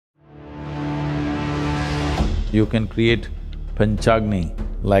You can create Panchagni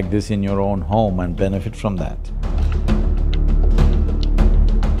like this in your own home and benefit from that.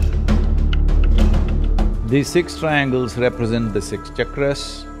 These 6 triangles represent the 6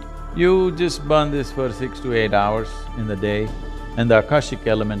 chakras. You just burn this for 6 to 8 hours in the day and the Akashic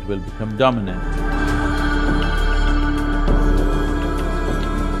element will become dominant.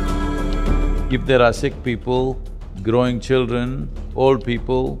 If there are sick people, growing children, old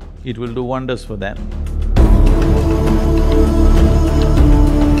people, it will do wonders for them.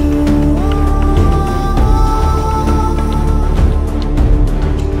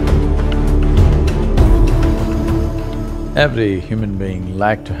 Every human being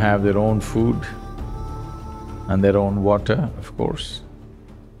like to have their own food and their own water, of course.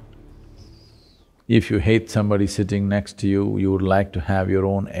 If you hate somebody sitting next to you, you would like to have your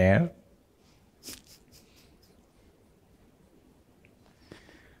own air.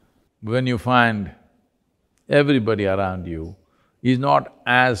 When you find everybody around you is not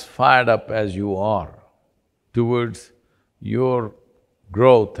as fired up as you are towards your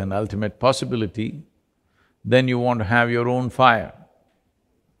growth and ultimate possibility, then you want to have your own fire.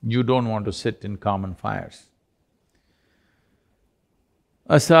 You don't want to sit in common fires.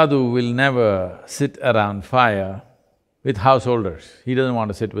 A sadhu will never sit around fire with householders. He doesn't want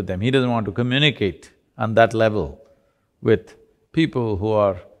to sit with them. He doesn't want to communicate on that level with people who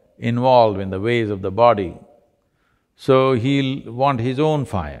are involved in the ways of the body. So he'll want his own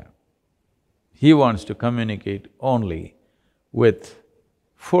fire. He wants to communicate only with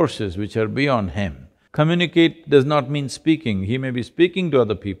forces which are beyond him. Communicate does not mean speaking. He may be speaking to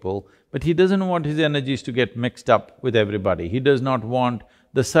other people, but he doesn't want his energies to get mixed up with everybody. He does not want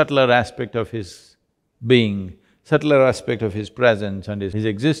the subtler aspect of his being, subtler aspect of his presence and his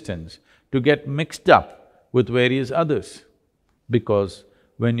existence to get mixed up with various others. Because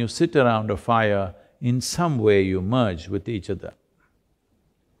when you sit around a fire, in some way you merge with each other.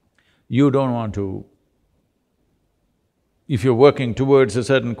 You don't want to… If you're working towards a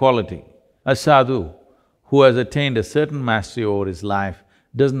certain quality, a sadhu who has attained a certain mastery over his life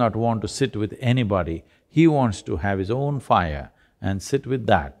does not want to sit with anybody. He wants to have his own fire and sit with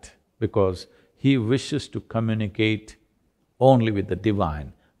that because he wishes to communicate only with the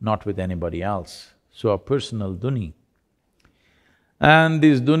divine, not with anybody else. So a personal dhuni. And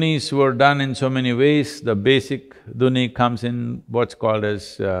these dhunis were done in so many ways. The basic dhuni comes in what's called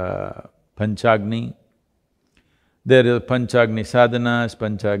as Panchagni. There are Panchagni sadhanas,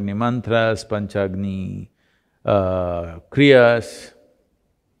 Panchagni mantras, Panchagni kriyas.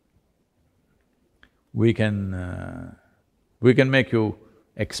 We can make you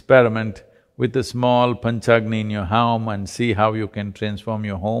experiment with a small Panchagni in your home and see how you can transform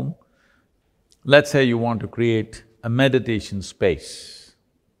your home. Let's say you want to create a meditation space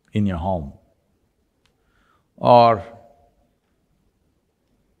in your home. Or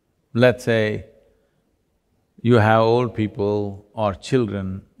let's say you have old people or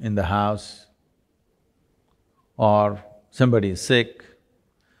children in the house, or somebody is sick,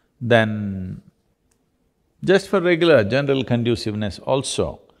 then just for regular general conduciveness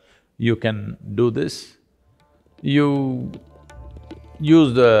also, you can do this. You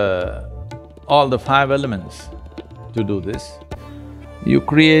use all the 5 elements to do this. You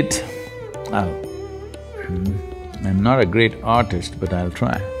create… I'm not a great artist, but I'll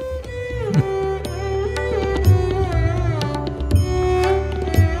try.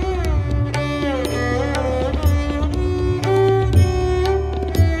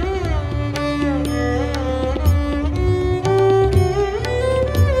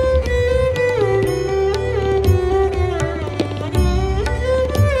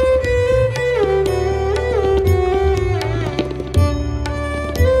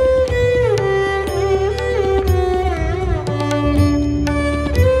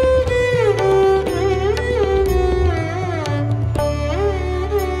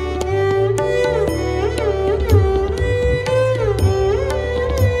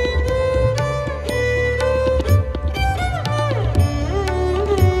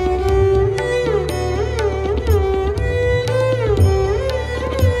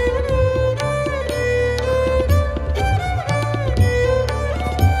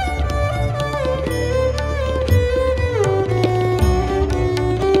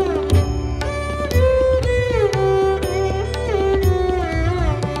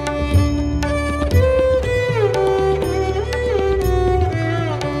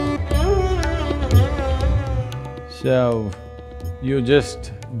 So, you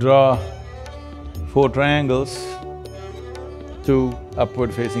just draw 4 triangles, 2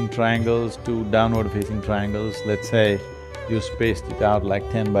 upward-facing triangles, 2 downward-facing triangles. Let's say you spaced it out like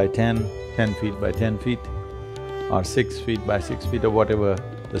 10 by 10, 10 feet by 10 feet. or 6 feet by 6 feet or whatever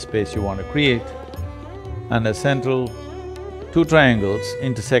the space you want to create, and a central two triangles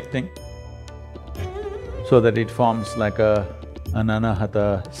intersecting so that it forms like an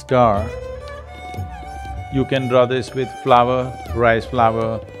anahata star. You can draw this with flour, rice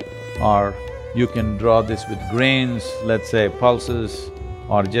flour, or you can draw this with grains, let's say pulses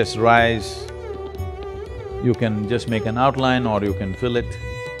or just rice. You can just make an outline or you can fill it.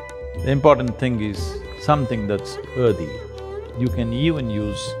 The important thing is something that's earthy. You can even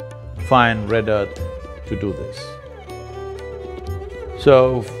use fine red earth to do this.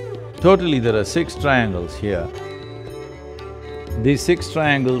 So, totally there are 6 triangles here. These 6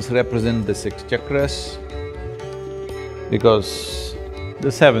 triangles represent the 6 chakras, because the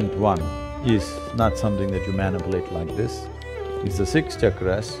 7th one is not something that you manipulate like this. It's the 6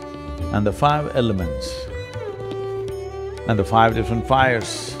 chakras and the 5 elements and the 5 different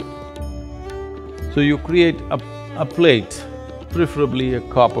fires. So you create a plate, preferably a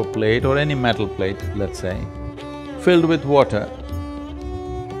copper plate or any metal plate, let's say, filled with water,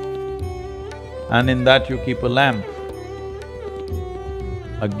 and in that you keep a lamp,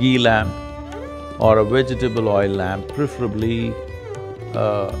 a ghee lamp or a vegetable oil lamp, preferably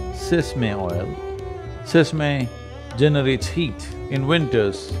sesame oil. Sesame generates heat. In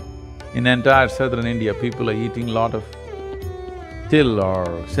winters, in entire southern India, people are eating a lot of till or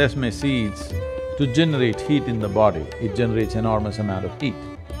sesame seeds to generate heat in the body. It generates enormous amount of heat.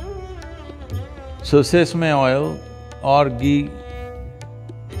 So sesame oil or ghee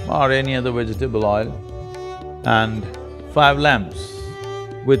or any other vegetable oil and 5 lamps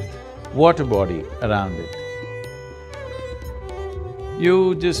with water body around it.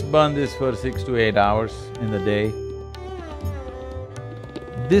 You just burn this for 6 to 8 hours in the day.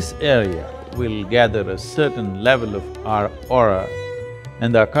 This area will gather a certain level of our aura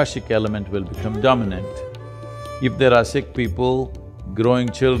and the Akashic element will become dominant. If there are sick people, growing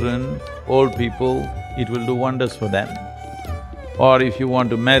children, old people, it will do wonders for them. Or if you want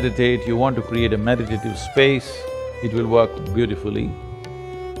to meditate, you want to create a meditative space, it will work beautifully.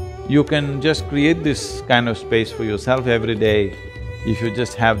 You can just create this kind of space for yourself every day if you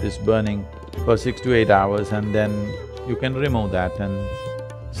just have this burning for 6 to 8 hours, and then you can remove that and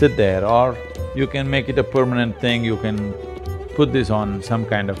sit there. Or you can make it a permanent thing, you can put this on some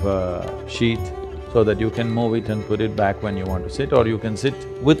kind of a sheet so that you can move it and put it back when you want to sit, or you can sit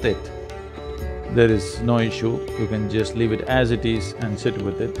with it. There is no issue, you can just leave it as it is and sit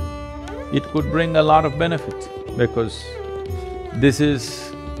with it. It could bring a lot of benefit because this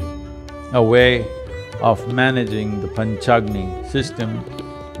is a way of managing the Panchagni system.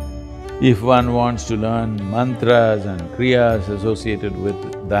 If one wants to learn mantras and kriyas associated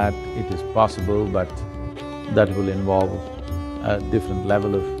with that, it is possible, but that will involve a different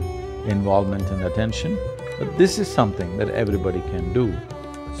level of involvement and attention. But this is something that everybody can do.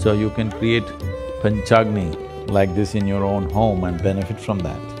 So you can create Panchagni like this in your own home and benefit from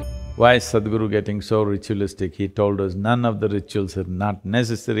that. Why is Sadhguru getting so ritualistic? He told us none of the rituals are not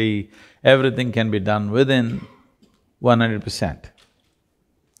necessary, everything can be done within 100%.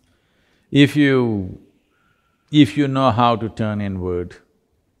 If you know how to turn inward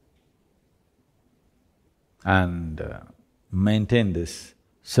and maintain this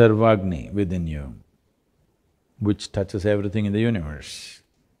Sarvagni within you, which touches everything in the universe,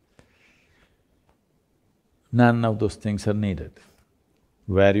 none of those things are needed.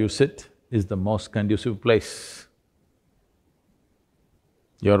 Where you sit is the most conducive place.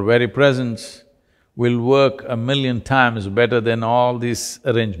 Your very presence will work 1,000,000 times better than all these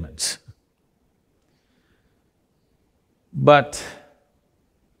arrangements. But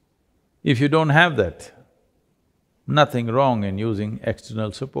if you don't have that, nothing wrong in using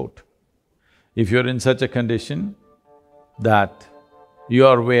external support. If you're in such a condition that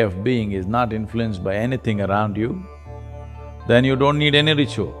your way of being is not influenced by anything around you, then you don't need any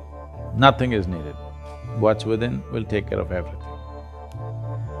ritual, nothing is needed. What's within will take care of everything.